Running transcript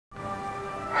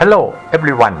Hello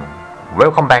everyone,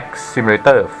 welcome back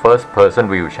Simulator First Person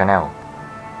View channel.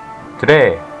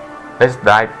 Today, let's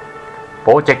dive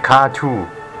Project Car 2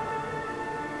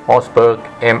 Osberg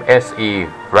MSE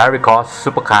RALLYCROSS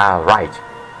Supercar Ride.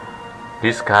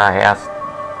 This car has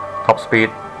top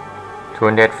speed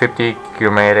 250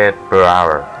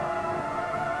 km/h,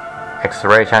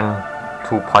 acceleration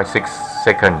 2.6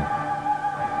 seconds,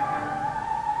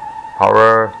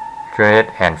 power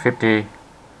 350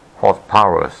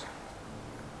 horsepower.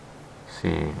 See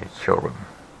the showroom.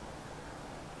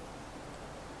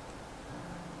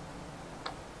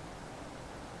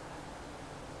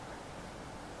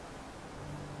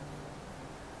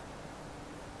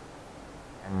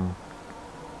 And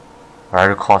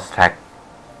RALLYCROSS track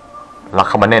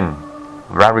LONKEBANEN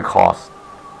RALLYCROSS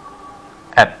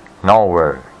at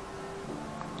Norway.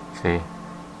 See,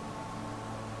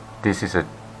 this is a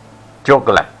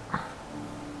chocolate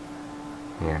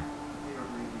here.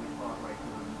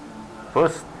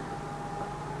 First,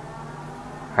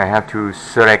 I have to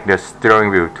select the steering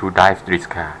wheel to drive this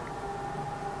car.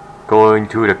 Go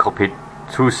into the cockpit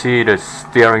to see the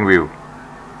steering wheel.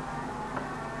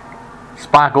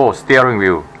 Sparko steering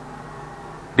wheel.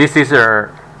 This is a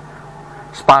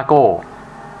Sparko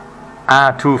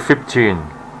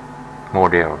R215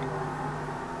 model.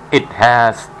 It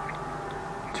has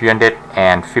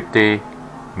 350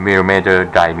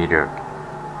 mm diameter,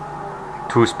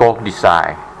 two-spoke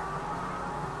design.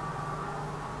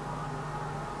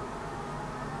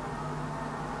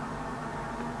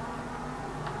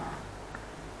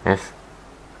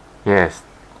 Yes,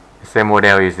 the same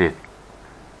model is it.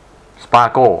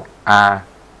 Sparko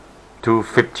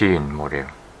R215 model.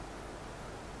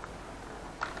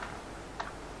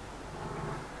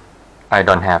 I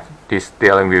don't have this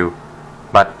steering wheel,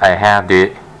 but I have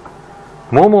the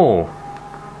MOMO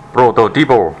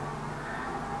Prototipo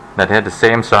that has the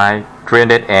same size,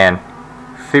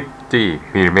 350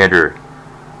 mm.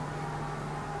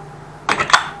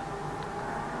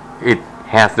 It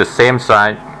has the same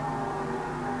size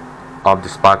of the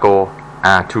Sparko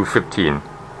R215,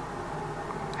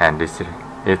 and this is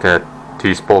a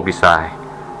three-spoke design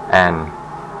and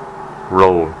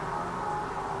round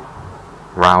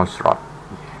slot.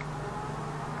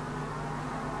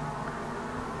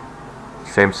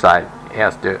 Same size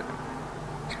as the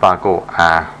Sparko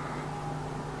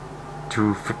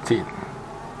R215,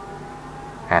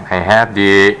 and I have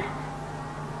the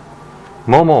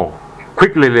MOMO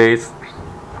quick release.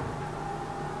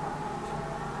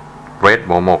 Red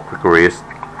MOMO quick release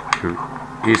to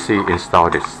easy install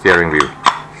the steering wheel.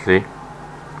 See,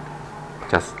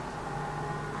 just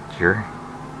here,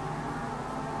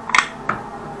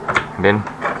 and then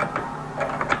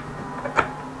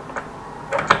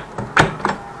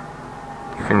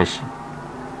finish.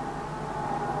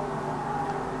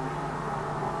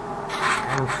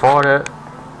 And for the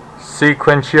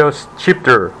sequential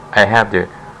shifter, I have the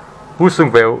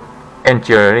Heusinkveld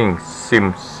engineering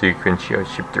sim sequential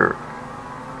shifter.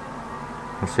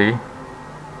 You see,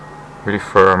 really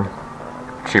firm,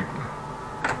 chip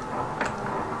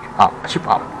up,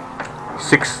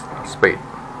 6-speed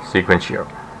sequential,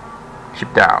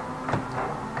 chip down.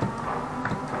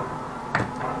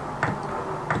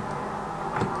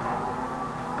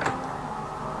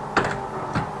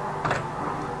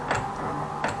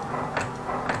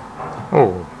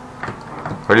 Oh,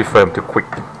 very firm to quick.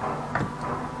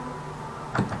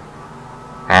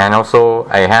 And also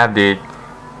I have the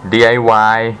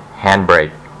DIY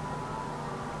handbrake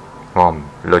from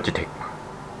Logitech.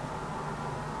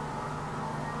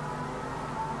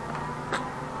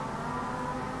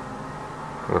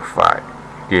 Perfect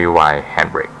DIY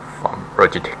handbrake from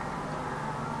Logitech.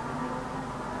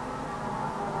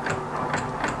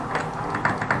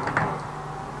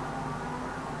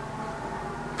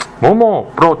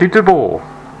 MOMO Prototipo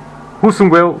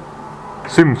Heusinkveld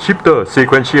sim shifter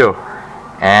sequential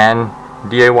and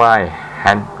DIY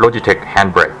Logitech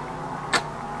handbrake.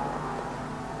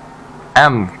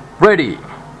 I'm ready.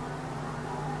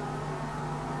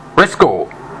 Let's go.